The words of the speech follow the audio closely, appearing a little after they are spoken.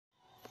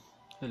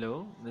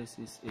Hello, this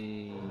is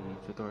a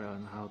tutorial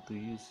on how to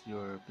use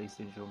your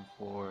PlayStation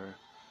 4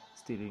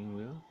 steering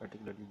wheel,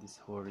 particularly this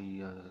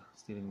HORI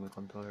steering wheel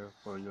controller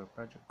for your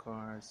project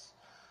cars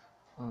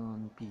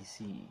on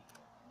PC.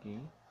 Okay,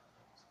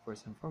 so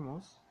first and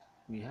foremost,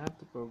 we have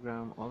to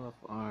program all of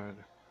our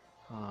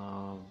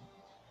uh,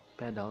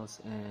 pedals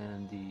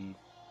and the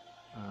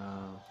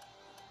uh,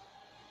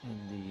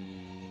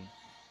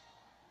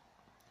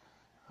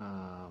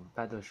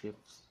 paddle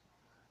shifts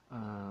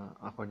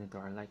according to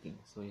our liking.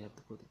 So you have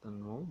to put it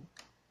on mode,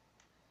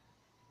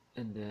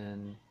 and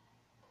then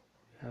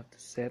you have to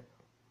set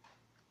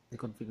the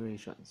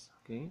configurations.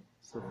 Okay,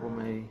 so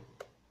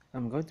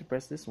I'm going to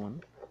press this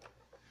one,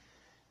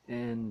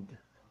 and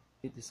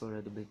it is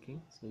already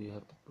blinking, so you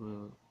have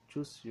to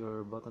choose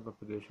your button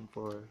configuration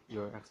for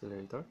your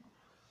accelerator,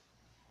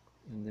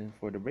 and then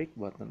for the brake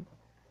button,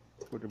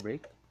 for the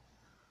brake,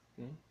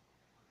 okay,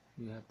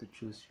 you have to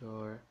choose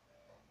your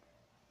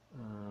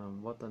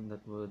button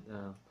that would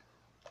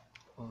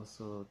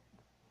also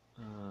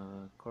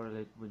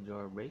correlate with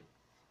your brake.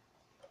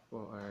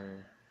 For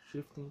our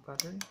shifting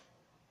pattern,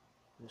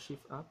 the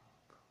shift up,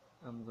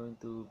 I'm going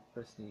to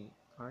press the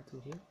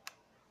R2 here,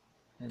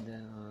 and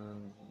then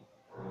on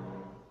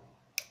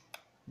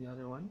the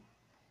other one,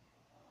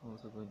 I'm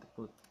also going to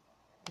put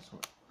this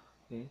one.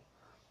 Okay,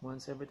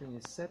 once everything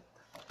is set,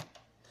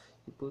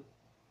 you put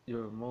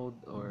your mode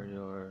or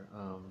your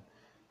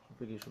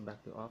configuration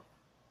back to off,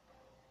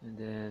 and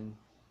then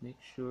make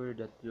sure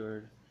that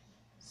your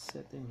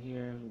setting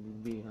here will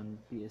be on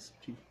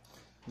PS3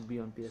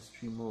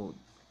 mode.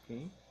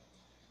 Okay,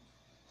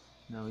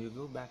 now you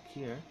go back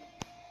here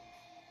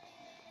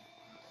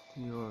to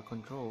your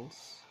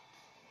controls,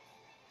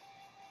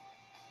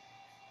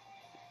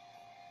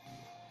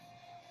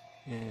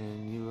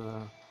 and you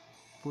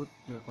put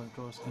your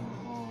control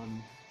scheme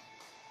on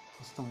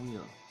custom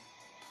wheel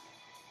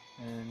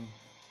and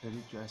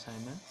delete your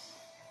assignments.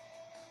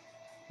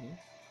 Okay,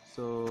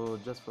 so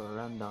just for a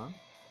rundown,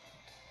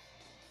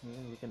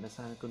 we can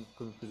assign a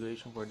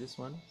configuration for this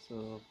one.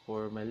 So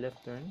for my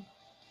left turn,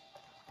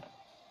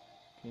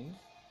 okay,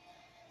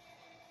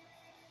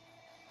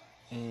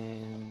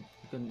 and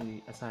you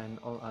can assign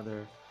all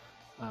other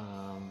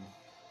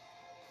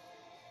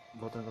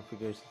button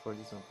configuration for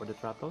this one. For the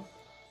throttle,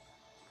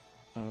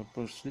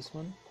 push this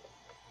one,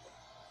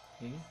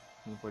 okay,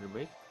 and for the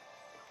brake,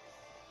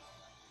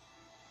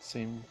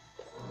 same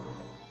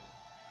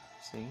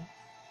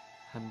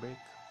handbrake,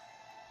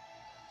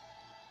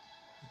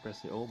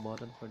 press the O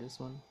button for this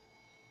one,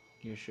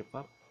 gear shift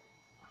up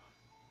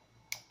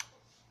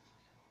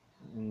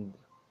and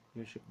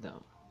gear shift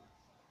down.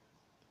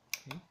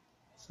 Okay,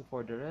 so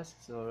for the rest,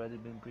 it's already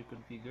been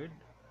pre-configured,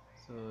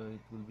 so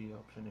it will be an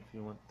option if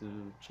you want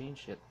to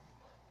change it.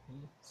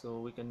 Okay, so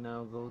we can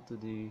now go to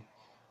the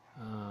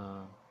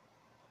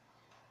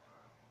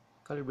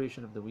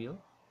calibration of the wheel.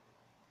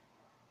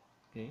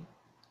 Okay,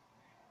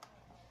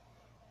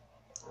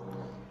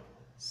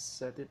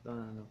 set it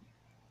on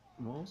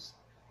most.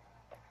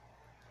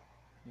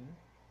 Okay,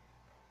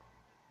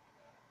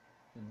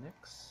 and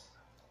next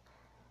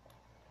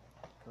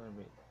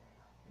calibrate.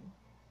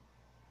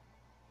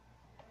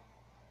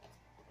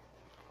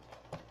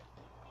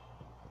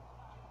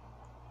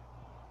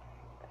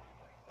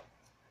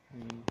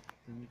 Okay,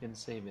 then you can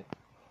save it.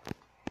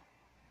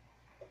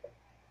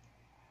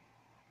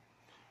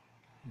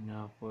 And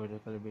now for the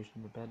calibration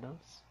of the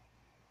pedals,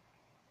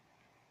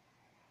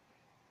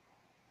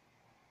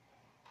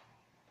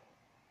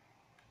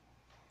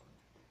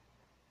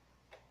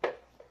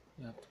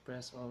 you have to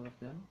press all of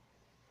them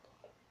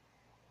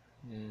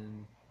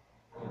and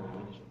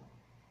finish it.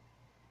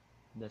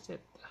 That's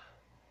it.